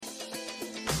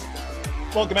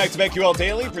Welcome back to BetQL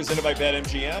Daily, presented by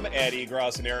BetMGM. Eddie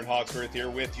Gross and Aaron Hawksworth here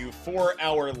with you for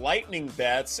our lightning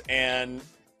bets. And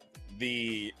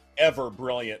the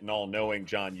ever-brilliant and all-knowing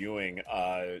John Ewing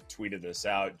tweeted this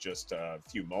out just a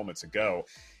few moments ago.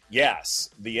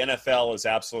 Yes, the NFL is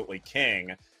absolutely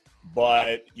king,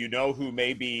 but you know who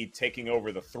may be taking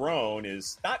over the throne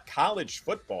is not college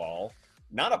football,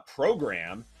 not a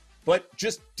program, but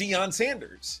just Deion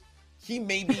Sanders. He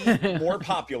may be more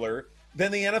popular than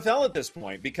the NFL at this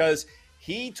point, because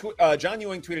John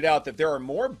Ewing tweeted out that there are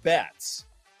more bets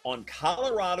on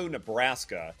Colorado,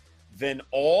 Nebraska than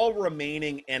all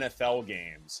remaining NFL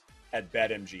games at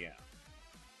BetMGM.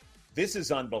 This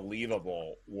is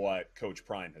unbelievable what Coach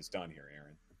Prime has done here,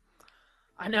 Aaron.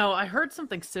 I know. I heard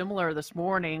something similar this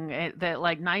morning that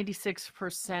like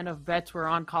 96% of bets were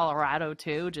on Colorado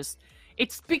too.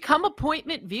 It's become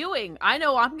appointment viewing. I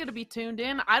know I'm going to be tuned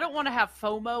in. I don't want to have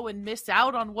FOMO and miss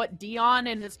out on what Deion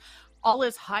and all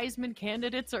his Heisman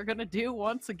candidates are going to do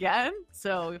once again.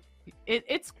 So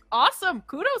it's awesome.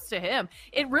 Kudos to him.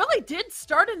 It really did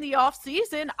start in the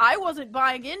offseason. I wasn't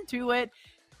buying into it,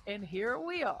 and here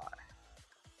we are.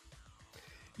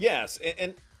 Yes,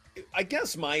 and I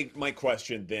guess my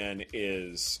question then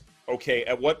is, okay,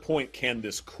 at what point can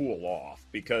this cool off?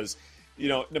 Because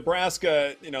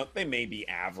Nebraska, they may be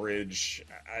average.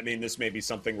 I mean, this may be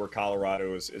something where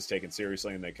Colorado is taken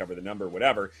seriously and they cover the number,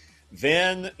 whatever.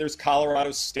 Then there's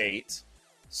Colorado State.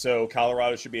 So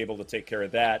Colorado should be able to take care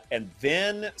of that. And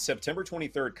then September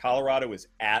 23rd, Colorado is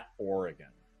at Oregon.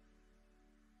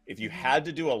 If you had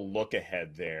to do a look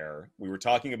ahead there, we were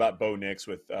talking about Bo Nix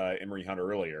with Emory Hunt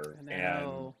earlier.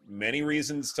 And many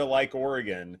reasons to like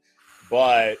Oregon.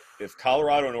 But if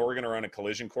Colorado and Oregon are on a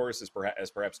collision course as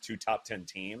perhaps two top 10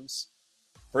 teams,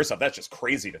 first off, that's just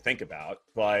crazy to think about.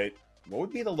 But what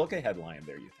would be the look-ahead line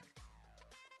there, you think?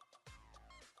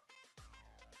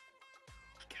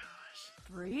 Gosh,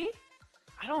 3?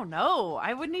 I don't know.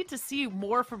 I would need to see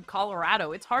more from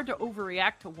Colorado. It's hard to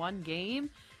overreact to one game.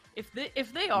 If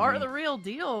they are the real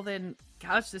deal, then,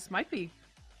 gosh, this might be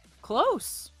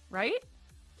close, right?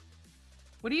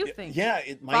 What do you think? Yeah,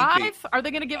 it might 5? Be. Are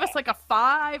they going to give us like a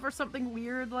 5 or something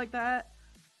weird like that?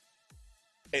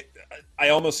 I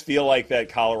almost feel like that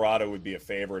Colorado would be a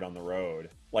favorite on the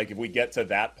road. Like if we get to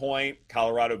that point,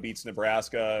 Colorado beats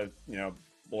Nebraska,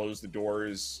 blows the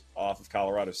doors off of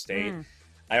Colorado State.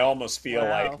 I almost feel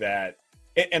like that.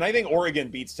 And I think Oregon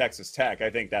beats Texas Tech. I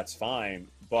think that's fine.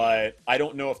 But I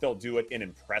don't know if they'll do it in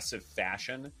impressive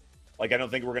fashion. Like, I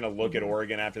don't think we're going to look at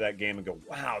Oregon after that game and go,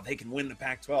 wow, they can win the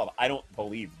Pac-12. I don't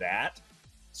believe that.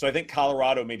 So I think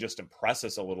Colorado may just impress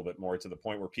us a little bit more to the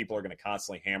point where people are going to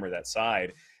constantly hammer that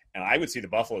side. And I would see the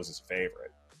Buffaloes as a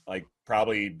favorite. Like,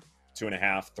 probably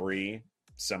 2.5, 3,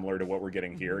 similar to what we're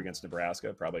getting here against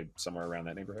Nebraska. Probably somewhere around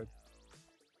that neighborhood.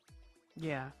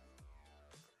 Yeah.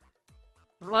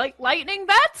 Like lightning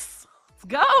bets? Let's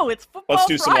go. It's football Let's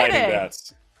do Friday. Some lightning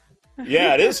bets.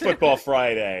 Yeah, it is Football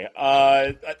Friday.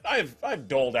 I've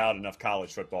doled out enough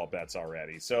college football bets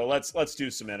already, so let's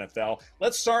do some NFL.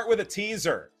 Let's start with a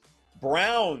teaser: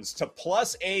 Browns to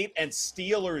 +8 and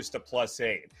Steelers to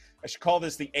 +8. I should call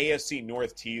this the AFC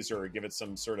North teaser or give it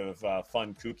some sort of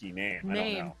fun, kooky name. I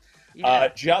don't know. Yeah.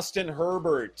 Justin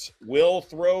Herbert will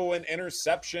throw an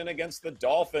interception against the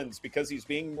Dolphins because he's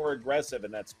being more aggressive,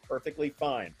 and that's perfectly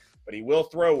fine. But he will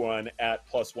throw one at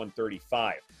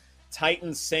 +135.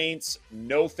 Titans, Saints,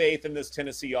 no faith in this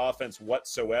Tennessee offense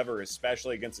whatsoever,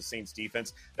 especially against the Saints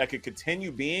defense that could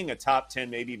continue being a top 10,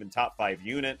 maybe even top 5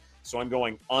 unit. So I'm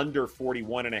going under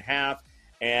 41.5.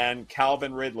 And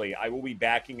Calvin Ridley, I will be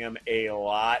backing him a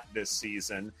lot this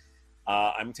season.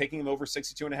 I'm taking him over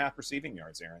 62.5 receiving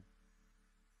yards, Aaron.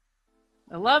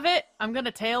 I love it. I'm going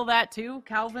to tail that too.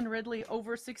 Calvin Ridley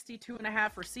over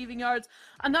 62.5 receiving yards.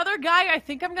 Another guy I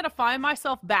think I'm going to find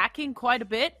myself backing quite a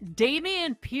bit,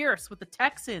 Dameon Pierce with the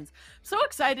Texans. So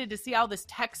excited to see how this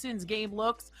Texans game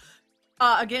looks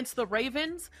against the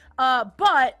Ravens.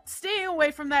 But staying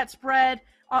away from that spread,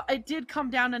 it did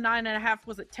come down to 9.5.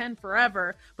 Was it 10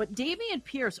 forever? But Dameon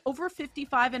Pierce over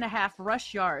 55.5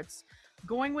 rush yards.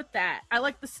 Going with that. I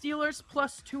like the Steelers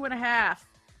 +2.5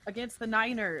 against the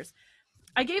Niners.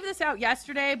 I gave this out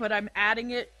yesterday, but I'm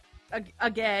adding it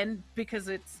again because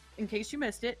it's, in case you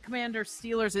missed it, Commanders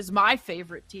Steelers is my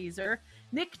favorite teaser.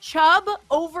 Nick Chubb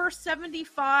over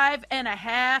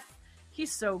 75.5.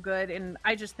 He's so good, and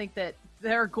I just think that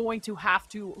they're going to have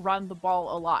to run the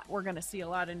ball a lot. We're going to see a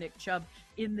lot of Nick Chubb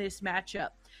in this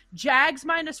matchup. Jags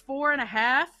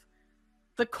 -4.5.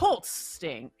 the Colts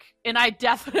stink, and I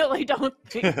definitely don't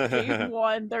think game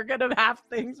one they're going to have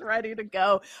things ready to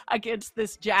go against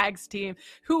this Jags team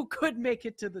who could make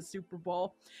it to the Super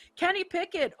Bowl. Kenny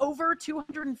Pickett, over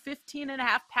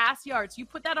 215.5 pass yards. You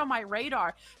put that on my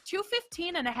radar.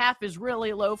 215.5 is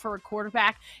really low for a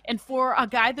quarterback, and for a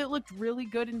guy that looked really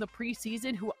good in the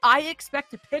preseason, who I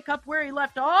expect to pick up where he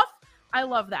left off, I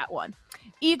love that one.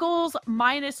 Eagles,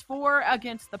 -4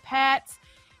 against the Pats.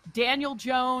 Daniel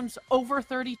Jones, over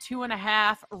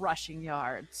 32.5 rushing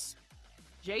yards.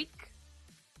 Jake?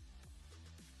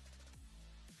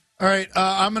 All right,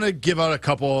 I'm going to give out a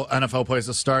couple NFL plays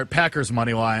to start. Packers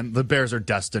money line. The Bears are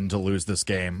destined to lose this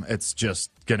game. It's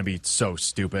just going to be so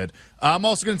stupid. I'm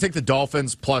also going to take the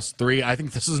Dolphins +3. I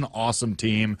think this is an awesome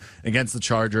team against the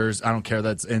Chargers. I don't care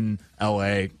that's in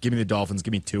L.A. Give me the Dolphins.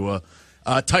 Give me Tua.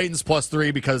 Titans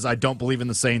 +3 because I don't believe in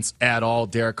the Saints at all.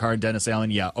 Derek Carr and Dennis Allen,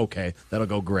 yeah, okay, that'll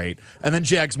go great. And then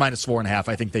Jags -4.5.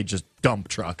 I think they just dump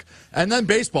truck. And then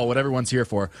baseball, what everyone's here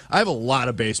for. I have a lot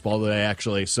of baseball today,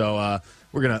 actually, so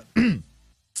we're going to...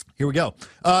 Here we go.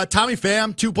 Tommy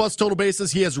Pham, 2+ total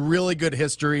bases. He has really good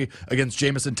history against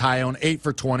Jameson Taillon. 8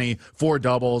 for 20, 4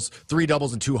 doubles, 3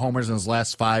 doubles, and 2 homers in his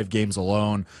last 5 games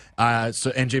alone. And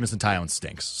Jameson Taillon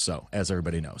stinks, so as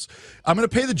everybody knows. I'm going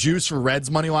to pay the juice for Reds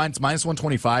money line. It's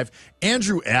 -125.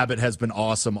 Andrew Abbott has been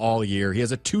awesome all year. He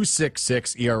has a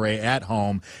 2.66 ERA at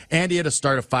home, and he had to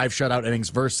start a 5 shutout innings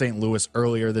versus St. Louis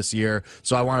earlier this year,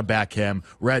 so I want to back him.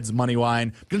 Reds money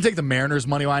line. I'm going to take the Mariners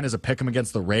money line as a pick 'em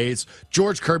against the Rays.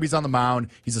 George Kirby's on the mound.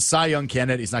 He's a Cy Young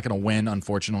candidate. He's not going to win,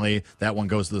 unfortunately. That one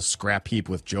goes to the scrap heap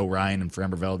with Joe Ryan and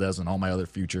Framber Valdez and all my other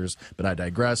futures, but I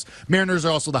digress. Mariners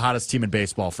are also the hottest team in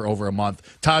baseball for over a month.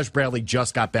 Taj Bradley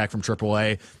just got back from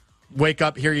AAA. Wake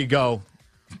up, here you go.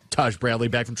 Taj Bradley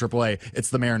back from AAA. It's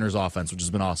the Mariners offense, which has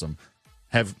been awesome.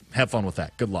 Have fun with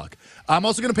that. Good luck. I'm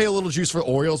also going to pay a little juice for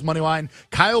Orioles money line.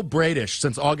 Kyle Bradish,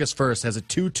 since August 1st, has a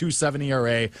 2.27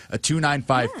 ERA, a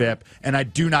 2.95 FIP, and I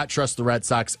do not trust the Red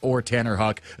Sox or Tanner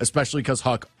Huck, especially because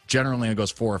Huck generally only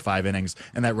goes 4 or 5 innings,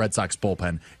 and that Red Sox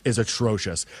bullpen is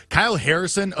atrocious. Kyle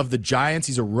Harrison of the Giants,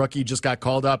 he's a rookie, just got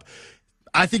called up.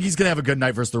 I think he's going to have a good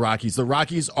night versus the Rockies. The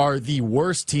Rockies are the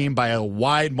worst team by a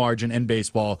wide margin in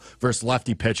baseball versus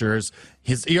lefty pitchers.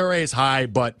 His ERA is high,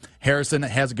 but Harrison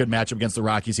has a good matchup against the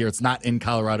Rockies here. It's not in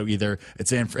Colorado either.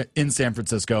 It's in San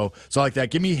Francisco. So I like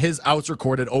that. Give me his outs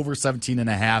recorded over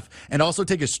 17.5, and also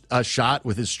take a shot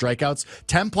with his strikeouts.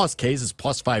 10+ Ks is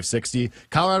 +560.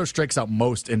 Colorado strikes out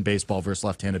most in baseball versus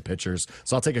left-handed pitchers.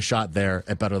 So I'll take a shot there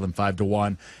at better than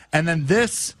 5-1. And then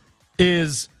this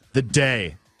is the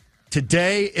day.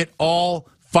 Today, it all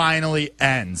finally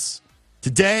ends.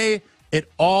 Today,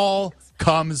 it all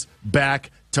comes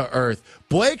back to earth.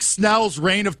 Blake Snell's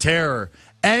reign of terror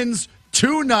ends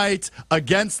tonight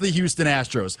against the Houston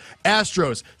Astros.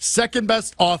 Astros, second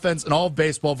best offense in all of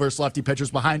baseball versus lefty pitchers,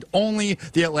 behind only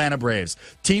the Atlanta Braves.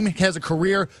 Team has a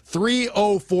career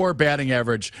 .304 batting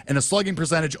average and a slugging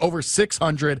percentage over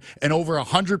 600 and over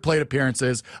 100 plate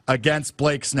appearances against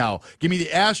Blake Snell. Give me the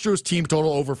Astros team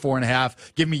total over 4.5.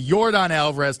 Give me Yordan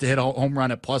Alvarez to hit a home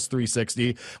run at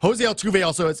 +360. Jose Altuve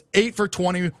also has 8 for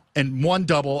 20 and 1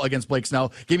 double against Blake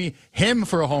Snell. Give me him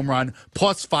for a home run,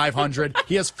 +500.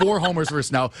 He has 4 homers versus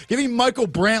Snell. Give me Michael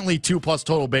Brantley, 2+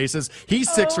 total bases. He's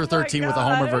 6 for 13 with a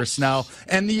homer versus Snell.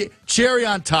 And the cherry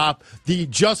on top, the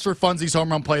just for funsies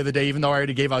home run play of the day, even though I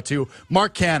already gave out 2,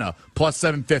 Mark Canha,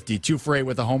 +750, 2 for 8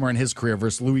 with a homer in his career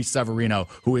versus Luis Severino,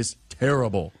 who is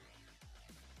terrible.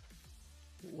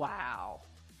 Wow.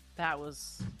 That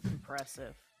was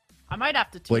impressive. I might have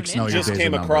to tune Blake Snell, in. Just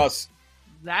came across...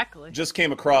 Exactly. Just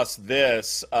came across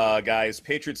this, guys.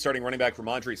 Patriots starting running back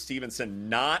Ramondre Stevenson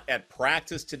not at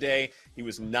practice today. He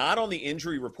was not on the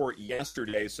injury report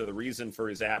yesterday, so the reason for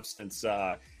his absence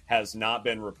has not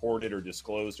been reported or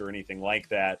disclosed or anything like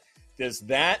that. Does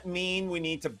that mean we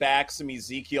need to back some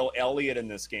Ezekiel Elliott in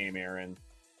this game, Aaron?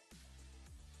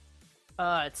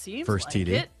 It seems First like TD.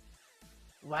 it.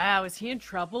 Wow, is he in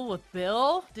trouble with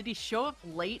Bill? Did he show up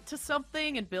late to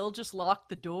something and Bill just locked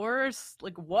the doors?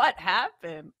 Like, what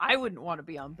happened? I wouldn't want to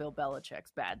be on Bill Belichick's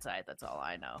bad side. That's all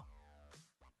I know.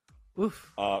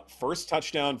 Oof. First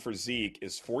touchdown for Zeke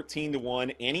is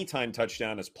 14-1. Anytime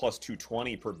touchdown is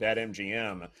 +220 per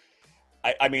BetMGM.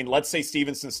 I mean, let's say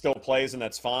Stevenson still plays and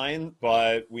that's fine,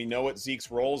 but we know what Zeke's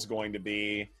role is going to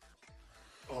be.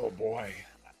 Oh, boy.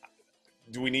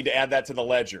 Do we need to add that to the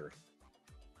ledger?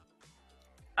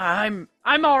 I'm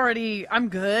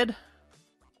good.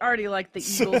 I already like the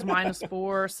Eagles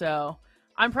 -4, so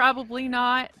I'm probably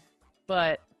not,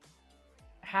 but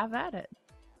have at it.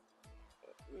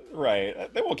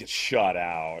 Right. They won't get shut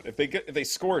out. If they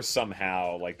score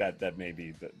somehow, like that may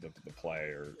be the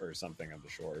play or something of the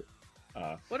short.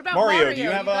 What about Mario? Do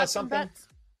you have got something?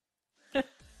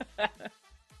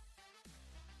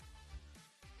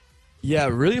 Yeah,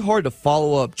 really hard to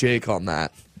follow up Jake on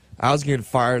that. I was getting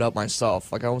fired up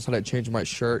myself. Like, I almost had to change my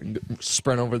shirt and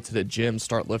sprint over to the gym,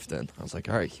 start lifting. I was like,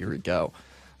 all right, here we go.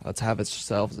 Let's have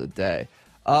ourselves a day.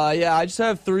 Yeah, I just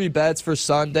have 3 bets for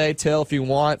Sunday. Tail if you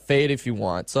want, fade if you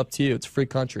want. It's up to you. It's a free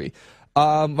country.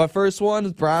 My first one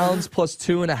is Browns plus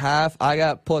 2.5. I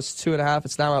got plus 2.5.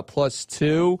 It's now at plus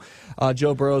 2.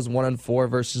 Joe Burrow's 1-4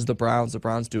 versus the Browns. The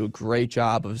Browns do a great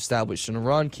job of establishing a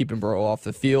run, keeping Burrow off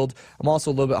the field. I'm also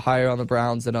a little bit higher on the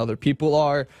Browns than other people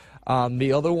are.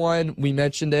 The other one, we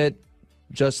mentioned it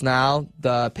just now,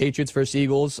 the Patriots versus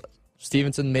Eagles.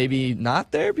 Stevenson maybe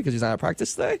not there because he's not at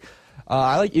practice today.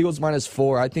 I like Eagles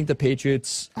 -4. I think the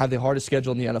Patriots have the hardest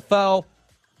schedule in the NFL.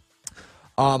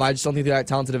 I just don't think they're that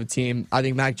talented of a team. I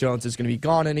think Mac Jones is going to be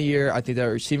gone in a year. I think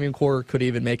their receiving core could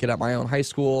even make it at my own high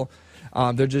school.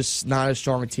 They're just not a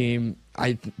strong team.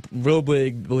 I'm a real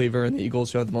big believer in the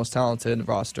Eagles, who have the most talented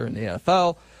roster in the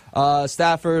NFL.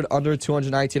 Stafford, under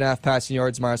 219.5 passing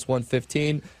yards,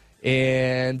 -115.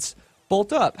 And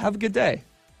bolt up. Have a good day.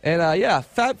 And, yeah,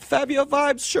 Fabio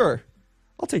vibes, sure.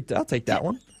 I'll take that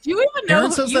one. Do you even know?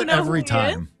 Aaron says you that know every who he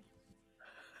time.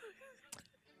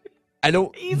 I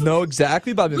don't know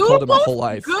exactly, but I've been called it my whole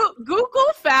life.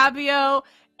 Google Fabio,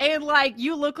 and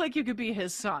you look like you could be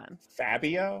his son.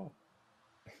 Fabio?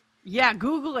 Yeah,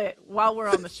 Google it while we're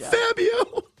on the show.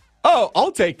 Fabio. Oh,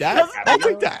 I'll take that. I'll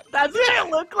take that. Doesn't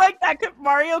it look like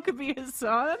Mario could be his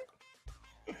son?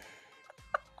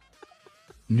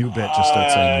 New bit just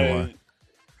starts saying you are.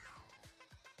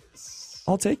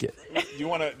 I'll take it. Do you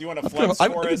want to flex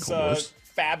for us,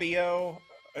 Fabio?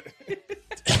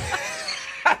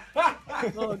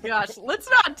 Oh gosh, let's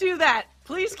not do that.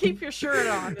 Please keep your shirt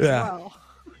on as well.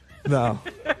 No,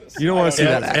 you don't want to see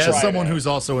that action. As someone who's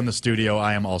also in the studio,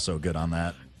 I am also good on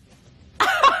that.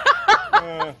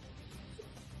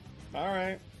 All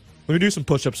right. Let me do some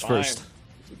push-ups Fine. first.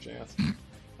 It's a chance.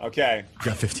 Okay.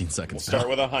 Got 15 seconds. We'll start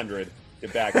with 100.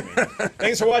 Get back to me.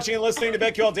 Thanks for watching and listening to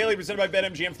BetQL Daily, presented by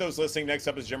BetMGM. For those listening, next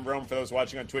up is Jim Rome. For those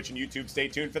watching on Twitch and YouTube, stay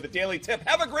tuned for the Daily Tip.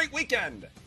 Have a great weekend.